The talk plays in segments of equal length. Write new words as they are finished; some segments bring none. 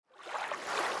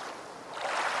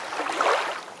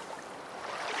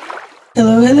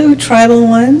two tribal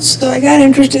ones. So I got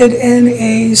interested in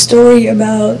a story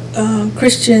about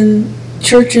Christian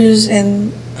churches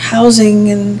and housing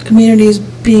and communities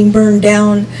being burned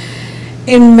down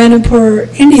in Manipur,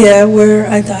 India, where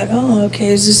I thought, oh, okay,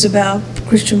 is this about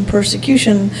Christian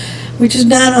persecution, which is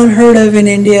not unheard of in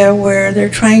India, where they're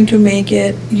trying to make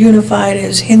it unified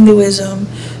as Hinduism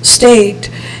state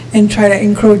and try to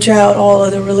encroach out all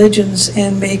other religions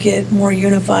and make it more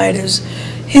unified as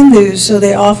Hindus. So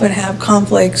they often have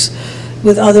conflicts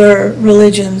with other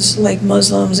religions like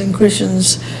Muslims and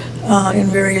Christians in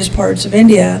various parts of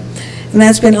India. And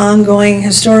that's been ongoing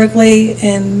historically,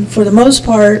 and for the most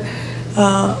part,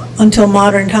 until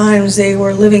modern times, they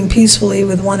were living peacefully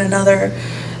with one another,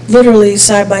 literally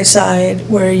side by side,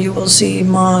 where you will see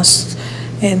mosques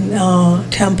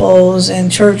and temples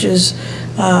and churches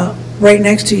right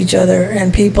next to each other,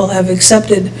 and people have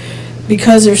accepted,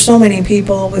 because there's so many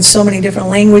people with so many different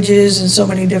languages and so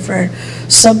many different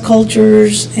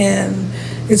subcultures, and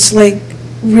it's like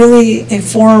really a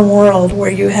foreign world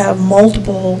where you have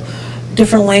multiple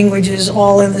different languages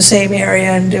all in the same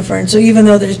area and different. So even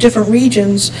though there's different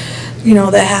regions,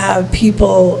 that have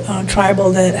people,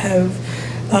 tribal, that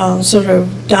have sort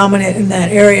of dominant in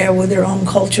that area with their own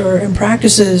culture and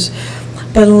practices,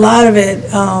 but a lot of it,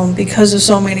 because of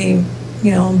so many,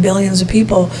 billions of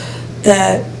people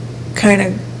that kind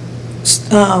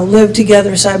of live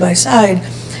together side by side,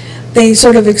 they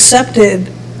sort of accepted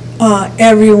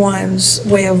everyone's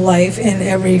way of life and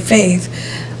every faith.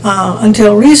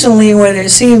 Until recently, when it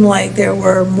seemed like there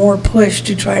were more push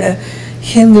to try to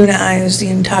Hindunize the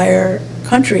entire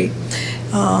country.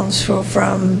 So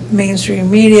from mainstream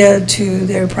media to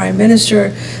their prime minister,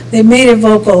 they made it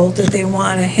vocal that they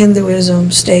want a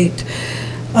Hinduism state.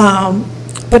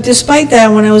 But despite that,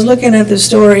 when I was looking at the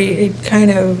story, it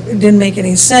kind of didn't make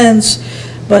any sense,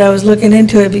 but I was looking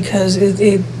into it because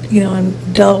it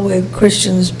dealt with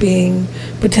Christians being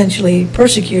potentially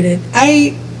persecuted.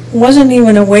 I wasn't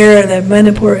even aware that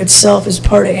Manipur itself is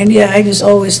part of India. I just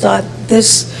always thought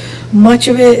this much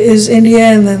of it is India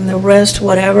and then the rest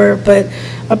whatever, but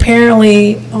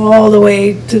apparently all the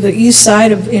way to the east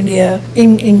side of India,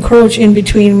 encroach in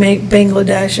between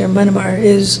Bangladesh and Myanmar,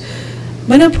 is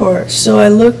Manipur. So I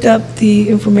looked up the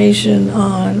information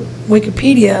on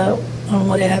Wikipedia on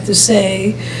what I have to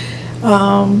say.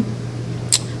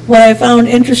 What I found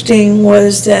interesting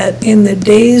was that in the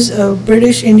days of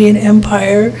British Indian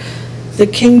Empire, the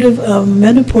Kingdom of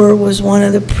Manipur was one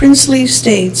of the princely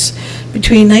states.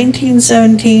 Between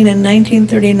 1917 and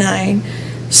 1939,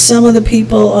 some of the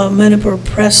people of Manipur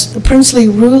pressed the princely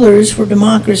rulers for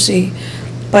democracy.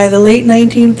 By the late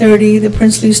 1930s, the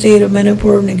princely state of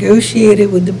Manipur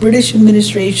negotiated with the British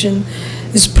administration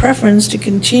its preference to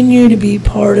continue to be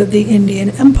part of the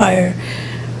Indian Empire,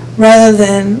 rather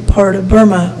than part of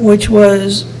Burma, which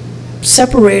was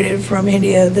separated from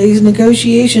India. These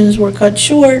negotiations were cut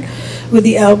short with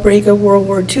the outbreak of World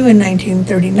War II in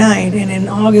 1939, and in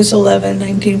August 11,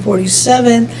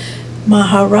 1947,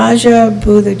 Maharaja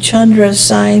Budhachandra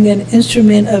signed an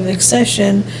instrument of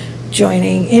accession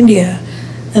joining India.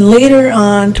 And later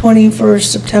on, 21st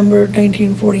September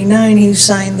 1949, he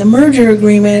signed the merger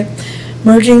agreement,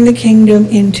 merging the kingdom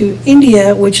into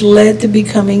India, which led to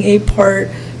becoming a Part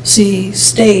C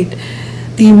state.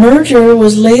 The merger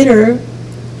was later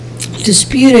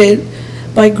disputed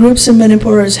by groups in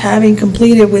Manipur as having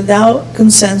completed without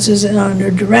consensus and under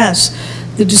duress.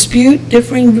 The dispute,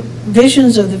 differing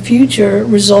visions of the future,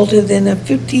 resulted in a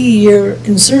 50-year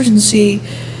insurgency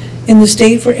in the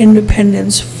state for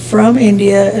independence from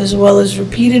India, as well as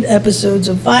repeated episodes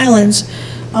of violence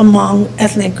among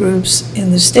ethnic groups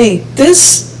in the state.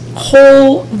 This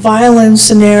whole violence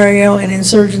scenario and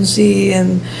insurgency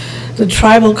and the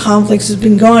tribal conflicts has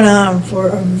been going on for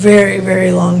a very,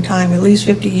 very long time, at least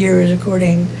 50 years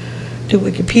according to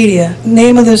Wikipedia. The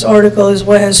name of this article is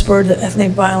What Has Spurred the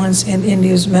Ethnic Violence in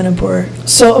India's Manipur.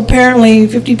 So apparently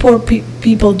 54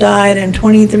 people died and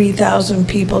 23,000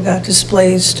 people got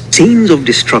displaced. Scenes of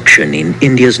destruction in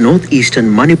India's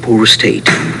northeastern Manipur state.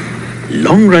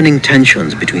 Long-running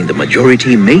tensions between the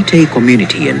majority Meitei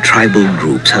community and tribal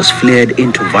groups has flared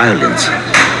into violence.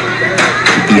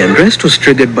 The unrest was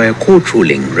triggered by a court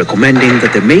ruling recommending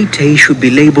that the Meitei should be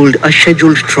labeled a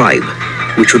scheduled tribe,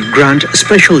 which would grant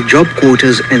special job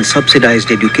quotas and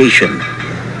subsidized education.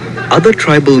 Other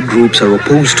tribal groups are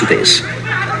opposed to this.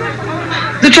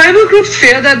 The tribal groups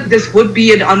fear that this would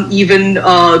be an uneven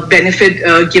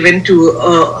benefit given to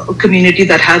a community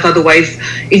that has otherwise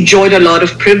enjoyed a lot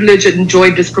of privilege,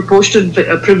 enjoyed disproportionate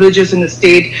privileges in the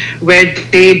state, where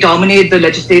they dominate the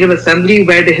legislative assembly,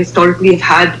 where they historically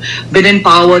have been in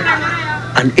power.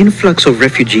 An influx of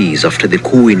refugees after the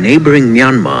coup in neighboring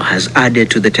Myanmar has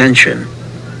added to the tension.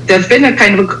 There's been a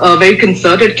kind of a very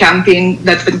concerted campaign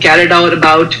that's been carried out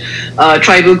about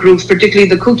tribal groups, particularly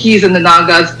the Kukis and the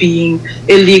Nagas, being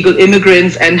illegal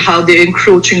immigrants and how they're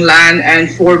encroaching land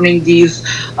and forming these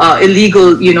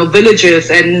illegal, villages.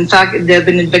 And in fact, there have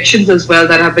been evictions as well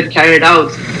that have been carried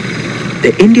out.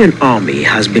 The Indian Army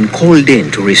has been called in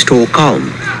to restore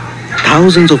calm.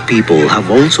 Thousands of people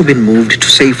have also been moved to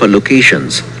safer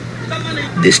locations.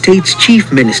 The state's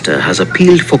chief minister has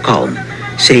appealed for calm,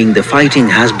 saying the fighting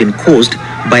has been caused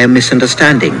by a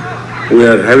misunderstanding. We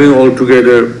are having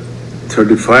altogether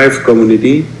 35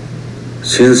 community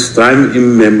since time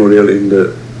immemorial in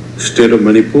the state of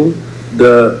Manipur.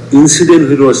 The incident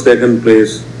which was taken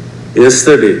place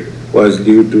yesterday was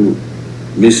due to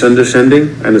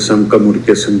misunderstanding and some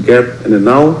communication gap, and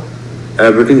now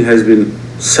everything has been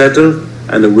settled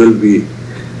and will be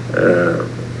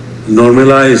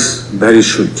normalized very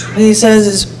soon. He says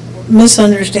it's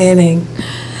misunderstanding.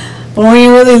 But when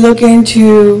you really look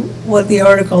into what the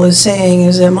article is saying,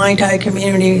 is that Mai Tai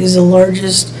community is the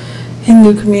largest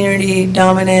Hindu community,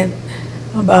 dominant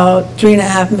about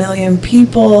 3.5 million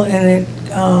people, and it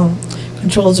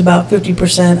controls about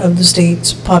 50% of the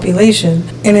state's population.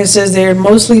 And it says they're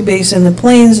mostly based in the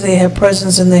plains. They have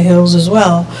presence in the hills as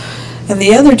well. And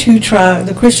the other two tribes,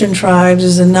 the Christian tribes,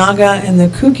 is the Naga and the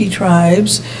Kuki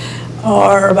tribes,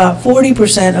 are about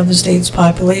 40% of the state's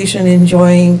population,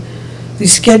 enjoying the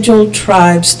scheduled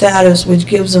tribe status, which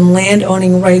gives them land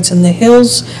owning rights in the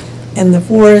hills and the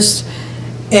forests,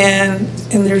 and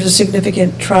there's a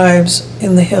significant tribes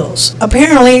in the hills.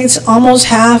 Apparently, it's almost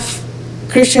half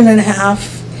Christian and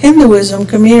half Hinduism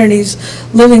communities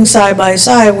living side by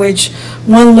side, which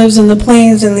one lives in the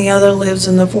plains and the other lives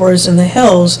in the forests and the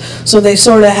hills. So they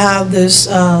sort of have this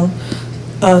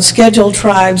scheduled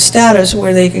tribe status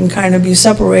where they can kind of be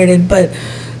separated, but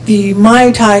the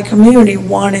Mai Tai community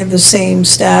wanted the same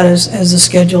status as the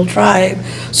scheduled tribe,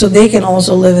 so they can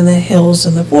also live in the hills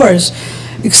and the forests.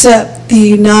 Except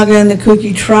the Naga and the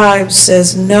Kuki tribes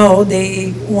says no,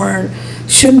 they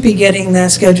shouldn't be getting that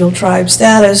scheduled tribe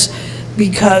status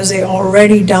because they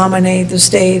already dominate the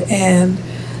state and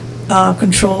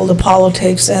control the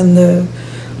politics and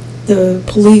the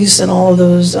police and all of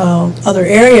those other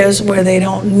areas where they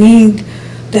don't need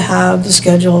to have the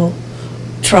scheduled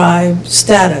tribe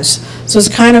status. So it's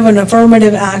kind of an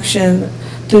affirmative action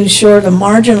to ensure the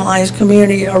marginalized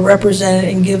community are represented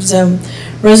and gives them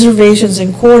reservations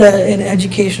and quota in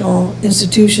educational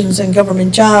institutions and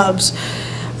government jobs.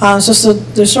 So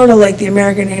they're sort of like the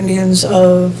American Indians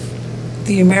of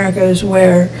the Americas,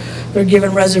 where they're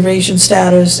given reservation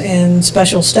status and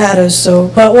special status. So,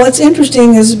 but what's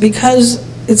interesting is because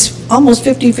it's almost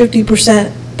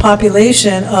 50%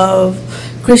 population of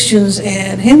Christians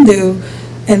and Hindu,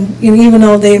 and even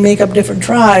though they make up different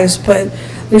tribes, but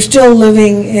they're still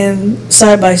living in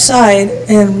side by side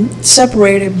and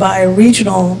separated by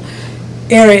regional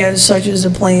areas such as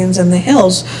the plains and the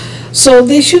hills. So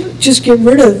they should just get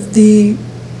rid of the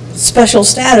special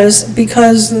status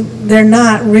because they're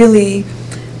not really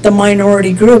the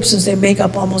minority group, since they make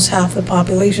up almost half the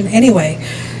population anyway.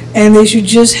 And they should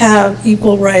just have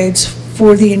equal rights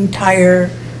for the entire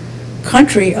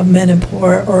country of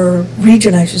Manipur, or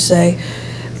region I should say,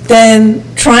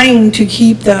 than trying to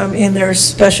keep them in their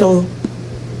special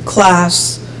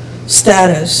class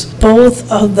status. Both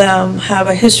of them have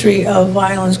a history of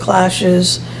violence,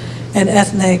 clashes, and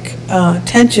ethnic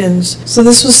tensions. So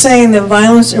this was saying that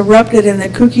violence erupted in the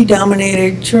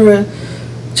Kuki-dominated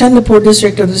Chandapur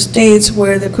district of the states,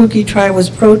 where the Kuki tribe was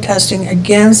protesting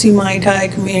against the Mai Tai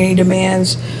community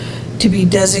demands to be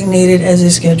designated as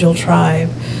a scheduled tribe.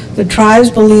 The tribes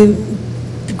believe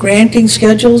granting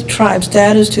scheduled tribe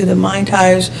status to the Mai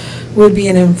Tais would be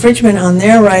an infringement on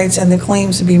their rights and the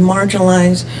claims to be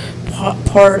marginalized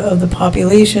part of the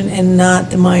population and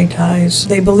not the Mai Tais.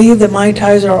 They believe that Mai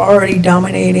Tais are already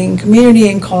dominating community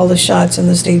and call the shots in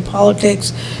the state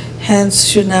politics, hence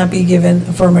should not be given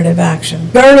affirmative action.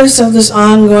 Regardless of this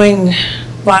ongoing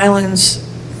violence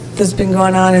that's been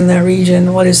going on in that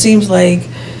region, what it seems like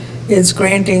is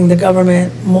granting the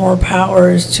government more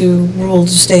powers to rule the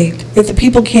state. If the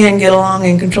people can't get along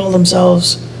and control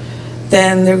themselves,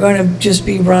 then they're going to just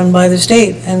be run by the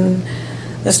state, and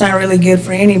that's not really good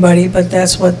for anybody, but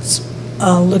that's what's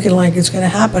looking like it's going to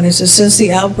happen. It says, since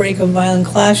the outbreak of violent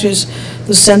clashes,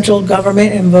 the central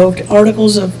government invoked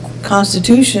articles of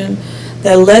Constitution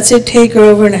that lets it take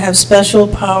over and have special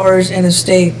powers in a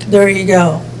state. There you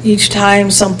go. Each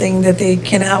time something that they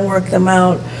cannot work them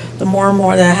out, the more and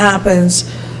more that happens,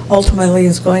 ultimately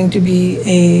it's going to be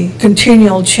a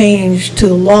continual change to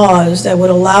the laws that would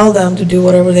allow them to do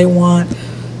whatever they want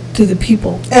to the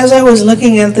people. As I was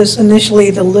looking at this initially,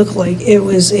 it looked like it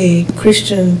was a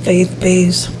Christian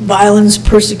faith-based violence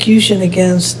persecution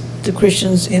against the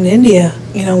Christians in India.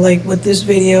 You know, like what this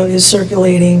video is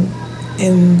circulating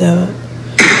in the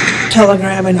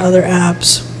Telegram and other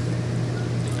apps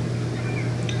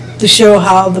to show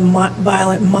how the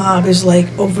violent mob is like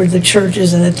over the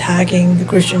churches and attacking the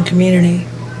Christian community.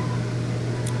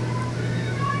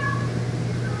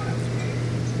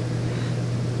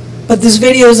 But this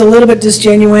video is a little bit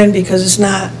disgenuine because it's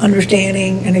not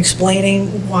understanding and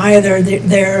explaining why they're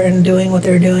there and doing what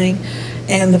they're doing,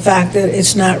 and the fact that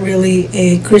it's not really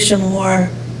a Christian war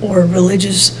or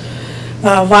religious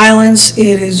violence.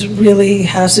 It is really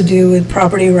has to do with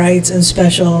property rights and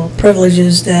special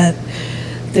privileges that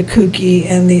the Kuki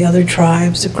and the other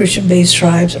tribes, the Christian-based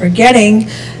tribes, are getting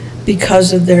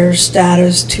because of their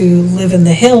status to live in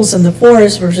the hills and the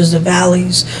forests versus the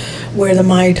valleys where the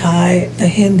Maitai, the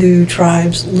Hindu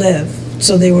tribes, live.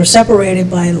 So they were separated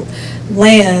by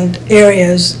land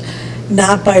areas,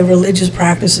 not by religious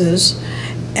practices,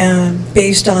 and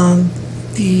based on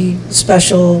the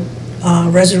special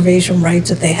reservation rights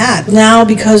that they had. Now,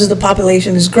 because the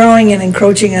population is growing and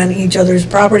encroaching on each other's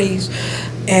properties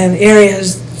and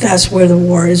areas, that's where the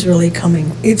war is really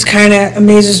coming. It's kind of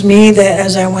amazes me that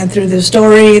as I went through this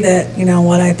story that, you know,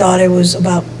 what I thought it was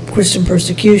about Christian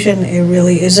persecution, it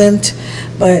really isn't,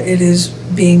 but it is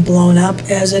being blown up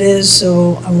as it is,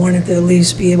 so I wanted to at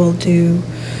least be able to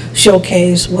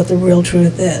showcase what the real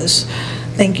truth is.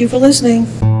 Thank you for listening.